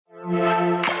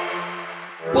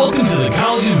Welcome to the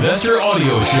College Investor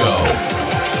Audio Show,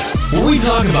 where we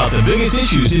talk about the biggest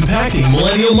issues impacting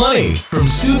millennial money, from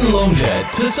student loan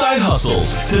debt to side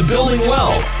hustles to building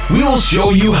wealth. We will show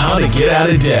you how to get out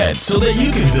of debt so that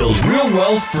you can build real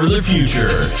wealth for the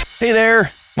future. Hey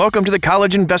there. Welcome to the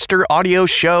College Investor Audio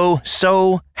Show.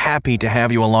 So happy to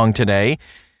have you along today.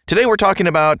 Today we're talking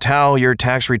about how your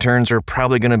tax returns are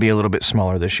probably going to be a little bit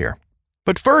smaller this year.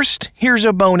 But first, here's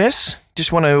a bonus.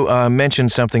 Just want to mention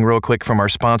something real quick from our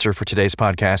sponsor for today's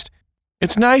podcast.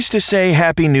 It's nice to say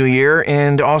Happy New Year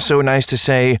and also nice to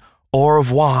say au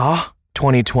revoir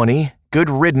 2020. Good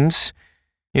riddance.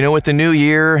 You know, with the new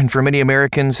year, and for many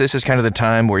Americans, this is kind of the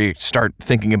time where you start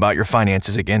thinking about your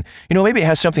finances again. You know, maybe it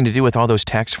has something to do with all those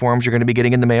tax forms you're going to be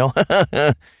getting in the mail.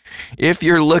 If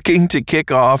you're looking to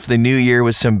kick off the new year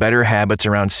with some better habits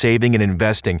around saving and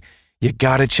investing, you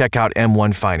got to check out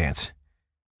M1 Finance.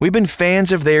 We've been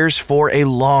fans of theirs for a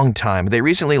long time. They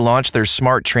recently launched their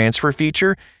smart transfer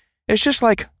feature. It's just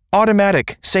like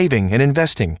automatic saving and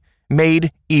investing,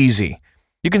 made easy.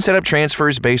 You can set up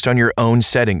transfers based on your own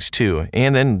settings too,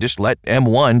 and then just let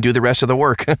M1 do the rest of the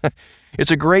work. It's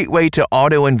a great way to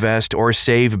auto-invest or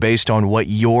save based on what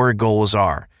your goals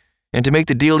are. And to make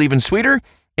the deal even sweeter,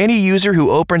 any user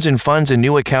who opens and funds a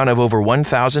new account of over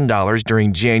 $1,000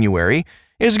 during January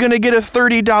is going to get a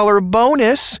 $30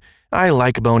 bonus. I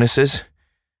like bonuses.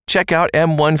 Check out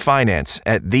M1 Finance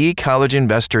at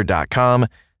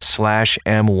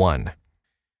thecollegeinvestor.com/M1.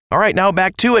 All right, now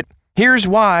back to it. Here's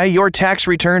why your tax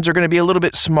returns are going to be a little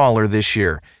bit smaller this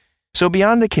year. So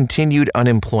beyond the continued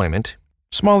unemployment,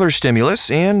 smaller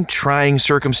stimulus, and trying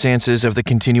circumstances of the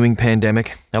continuing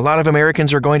pandemic, a lot of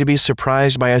Americans are going to be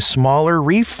surprised by a smaller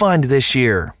refund this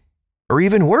year. Or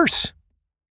even worse,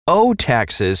 owe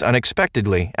taxes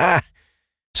unexpectedly.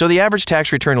 So the average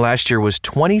tax return last year was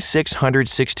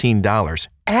 $2,616.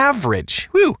 Average,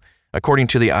 according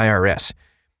to the IRS.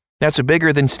 That's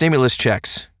bigger than stimulus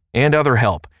checks and other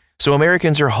help. So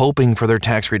Americans are hoping for their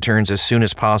tax returns as soon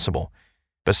as possible.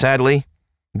 But sadly,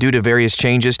 due to various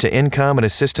changes to income and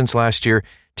assistance last year,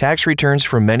 tax returns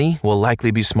for many will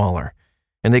likely be smaller.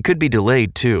 And they could be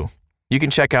delayed too. You can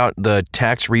check out the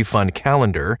tax refund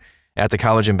calendar at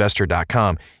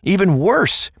thecollegeinvestor.com. Even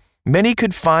worse, many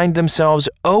could find themselves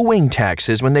owing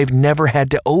taxes when they've never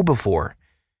had to owe before.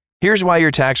 Here's why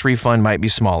your tax refund might be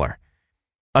smaller.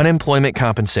 Unemployment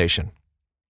compensation.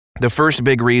 The first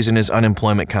big reason is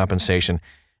unemployment compensation.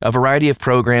 A variety of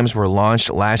programs were launched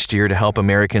last year to help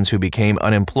Americans who became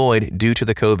unemployed due to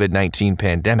the COVID-19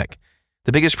 pandemic.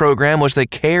 The biggest program was the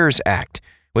CARES Act,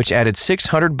 which added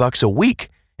 $600 a week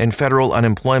in federal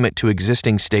unemployment to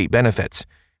existing state benefits.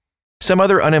 Some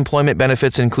other unemployment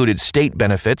benefits included state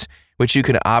benefits, which you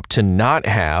could opt to not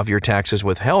have your taxes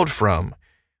withheld from,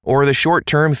 or the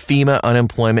short-term FEMA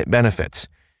unemployment benefits.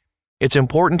 It's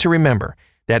important to remember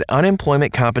that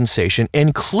unemployment compensation,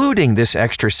 including this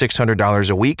extra $600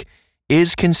 a week,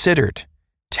 is considered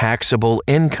taxable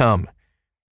income.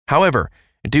 However,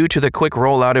 due to the quick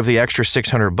rollout of the extra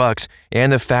 $600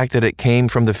 and the fact that it came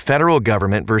from the federal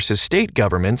government versus state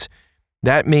governments,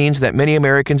 that means that many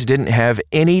Americans didn't have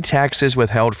any taxes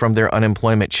withheld from their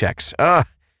unemployment checks.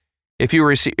 If you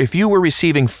were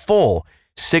receiving full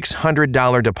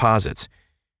 $600 deposits,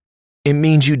 it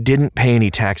means you didn't pay any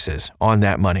taxes on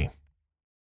that money.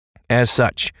 As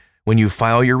such, when you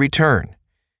file your return,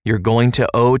 you're going to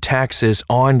owe taxes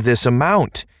on this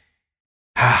amount.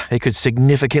 It could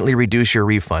significantly reduce your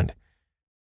refund.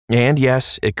 And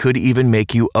yes, it could even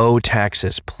make you owe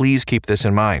taxes. Please keep this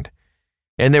in mind.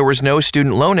 And there was no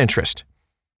student loan interest.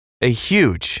 A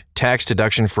huge tax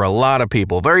deduction for a lot of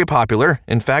people, very popular.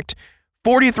 In fact,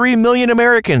 43 million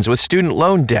Americans with student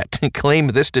loan debt claim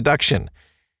this deduction.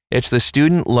 It's the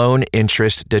student loan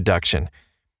interest deduction.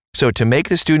 So to make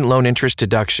the student loan interest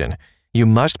deduction, you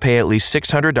must pay at least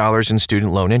 $600 in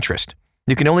student loan interest.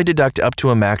 You can only deduct up to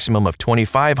a maximum of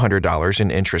 $2,500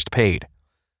 in interest paid.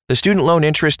 The student loan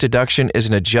interest deduction is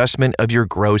an adjustment of your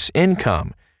gross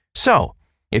income. So,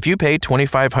 if you paid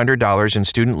 $2,500 in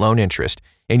student loan interest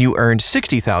and you earned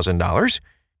 $60,000,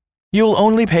 you'll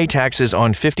only pay taxes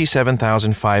on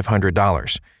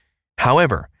 $57,500.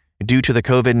 However, due to the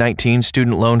COVID-19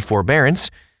 student loan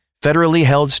forbearance, federally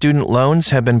held student loans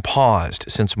have been paused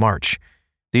since March.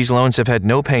 These loans have had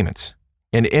no payments,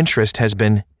 and interest has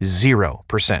been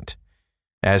 0%.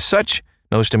 As such,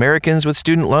 most Americans with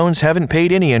student loans haven't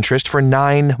paid any interest for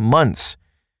 9 months.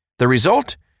 The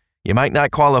result? You might not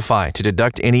qualify to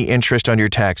deduct any interest on your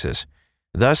taxes,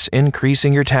 thus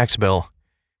increasing your tax bill.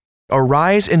 A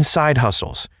rise in side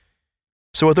hustles.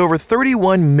 So with over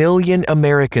 31 million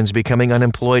Americans becoming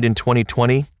unemployed in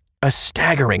 2020, a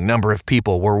staggering number of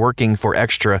people were working for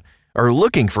extra or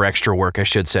looking for extra work, I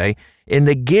should say, in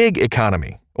the gig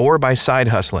economy or by side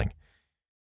hustling.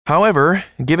 However,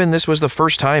 given this was the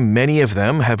first time many of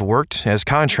them have worked as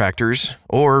contractors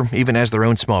or even as their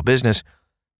own small business,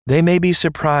 they may be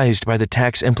surprised by the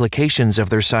tax implications of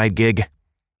their side gig.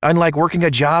 Unlike working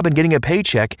a job and getting a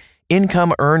paycheck,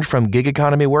 income earned from gig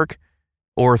economy work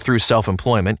or through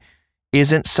self-employment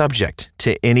isn't subject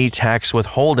to any tax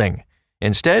withholding.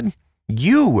 Instead,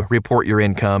 you report your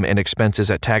income and expenses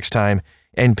at tax time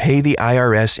and pay the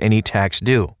IRS any tax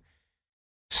due.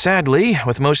 Sadly,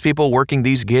 with most people working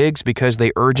these gigs because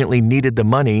they urgently needed the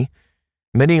money,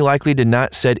 many likely did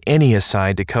not set any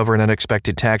aside to cover an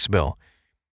unexpected tax bill.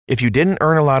 If you didn't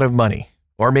earn a lot of money,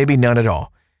 or maybe none at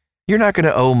all, you're not going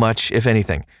to owe much, if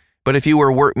anything. But if you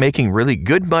were making really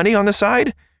good money on the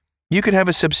side, you could have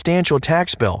a substantial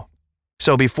tax bill.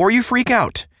 So before you freak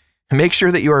out, make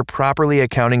sure that you are properly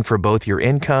accounting for both your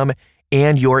income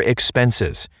and your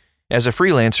expenses. As a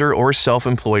freelancer or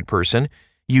self-employed person,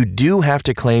 you do have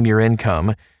to claim your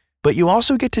income, but you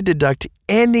also get to deduct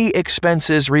any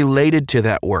expenses related to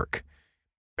that work.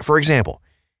 For example,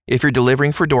 if you're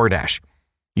delivering for DoorDash,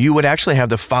 you would actually have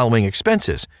the following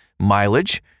expenses: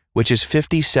 mileage, which is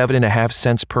 57.5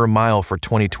 cents per mile for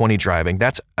 2020 driving.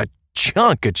 That's a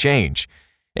chunk of change.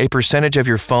 A percentage of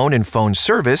your phone and phone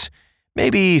service,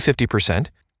 maybe 50%.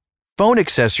 Phone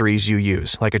accessories you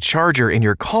use, like a charger in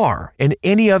your car, and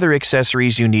any other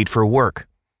accessories you need for work.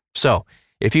 So,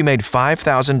 if you made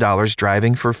 $5,000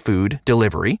 driving for food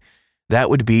delivery, that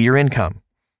would be your income.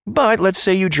 But let's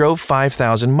say you drove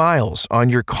 5,000 miles on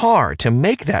your car to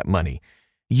make that money.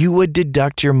 You would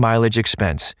deduct your mileage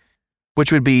expense,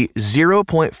 which would be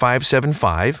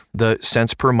 0.575, the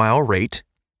cents per mile rate,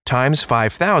 times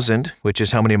 5,000, which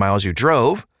is how many miles you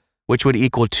drove, which would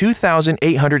equal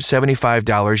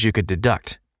 $2,875 you could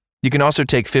deduct. You can also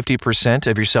take 50%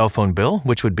 of your cell phone bill,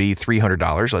 which would be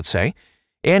 $300, let's say,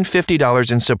 and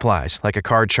 $50 in supplies, like a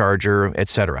car charger,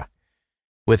 etc.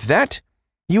 With that,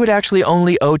 you would actually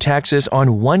only owe taxes on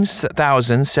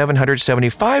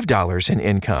 $1,775 in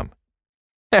income.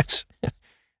 That's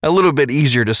a little bit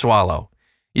easier to swallow.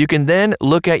 You can then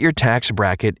look at your tax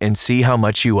bracket and see how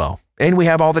much you owe. And we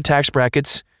have all the tax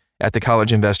brackets at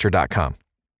thecollegeinvestor.com.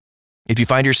 If you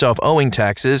find yourself owing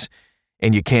taxes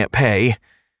and you can't pay,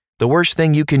 the worst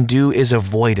thing you can do is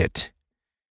avoid it.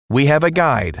 We have a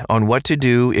guide on what to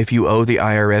do if you owe the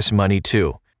IRS money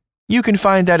too. You can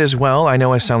find that as well, I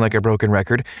know I sound like a broken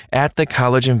record, at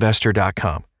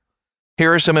thecollegeinvestor.com.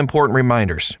 Here are some important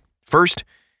reminders. First,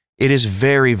 it is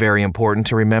very, very important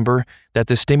to remember that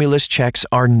the stimulus checks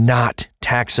are not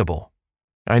taxable.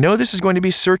 I know this is going to be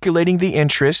circulating the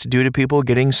interest due to people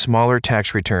getting smaller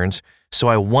tax returns, so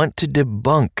I want to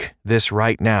debunk this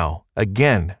right now.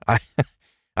 Again,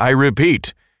 I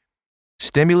repeat,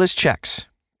 stimulus checks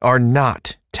are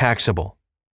not taxable.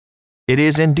 It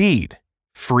is indeed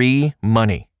free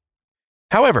money.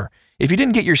 However, if you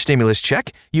didn't get your stimulus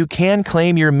check, you can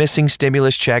claim your missing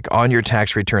stimulus check on your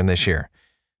tax return this year.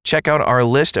 Check out our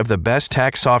list of the best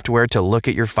tax software to look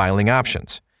at your filing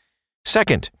options.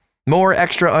 Second, more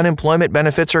extra unemployment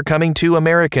benefits are coming to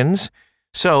Americans.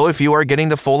 So if you are getting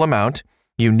the full amount,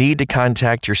 you need to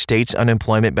contact your state's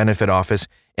unemployment benefit office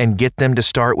and get them to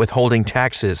start withholding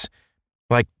taxes.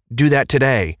 Do that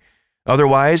today.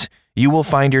 Otherwise, you will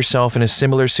find yourself in a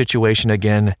similar situation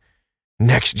again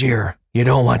next year. You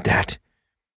don't want that.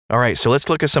 All right, so let's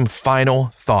look at some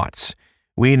final thoughts.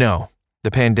 We know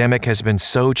the pandemic has been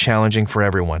so challenging for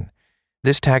everyone.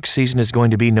 This tax season is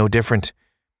going to be no different.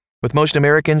 With most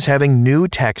Americans having new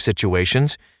tax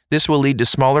situations, this will lead to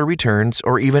smaller returns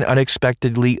or even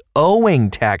unexpectedly owing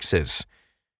taxes.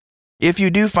 If you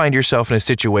do find yourself in a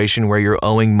situation where you're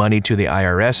owing money to the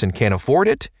IRS and can't afford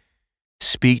it,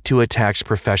 speak to a tax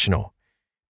professional.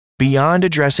 Beyond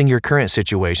addressing your current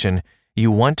situation,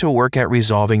 you want to work at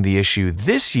resolving the issue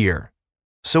this year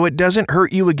so it doesn't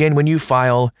hurt you again when you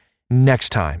file next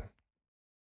time.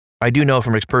 I do know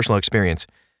from personal experience,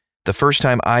 the first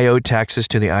time I owed taxes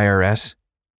to the IRS,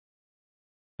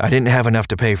 I didn't have enough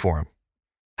to pay for them.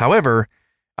 However,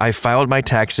 I filed my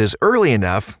taxes early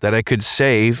enough that I could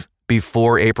save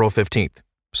before April 15th,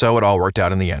 so it all worked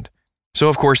out in the end. So,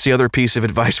 of course, the other piece of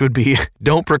advice would be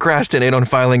don't procrastinate on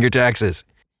filing your taxes.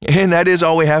 And that is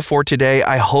all we have for today.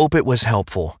 I hope it was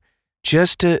helpful,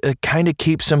 just to kind of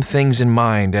keep some things in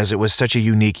mind as it was such a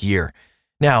unique year.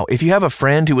 Now, if you have a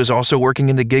friend who is also working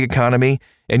in the gig economy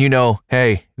and you know,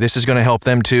 hey, this is going to help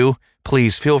them too,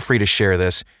 please feel free to share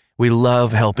this. We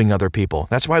love helping other people.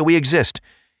 That's why we exist.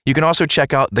 You can also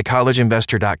check out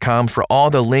thecollegeinvestor.com for all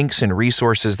the links and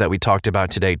resources that we talked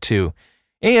about today too.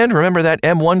 And remember that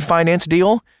M1 finance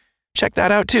deal? Check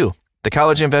that out too.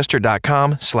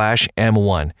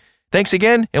 thecollegeinvestor.com/M1. Thanks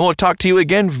again, and we'll talk to you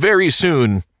again very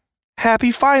soon.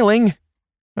 Happy filing.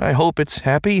 I hope it's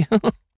happy.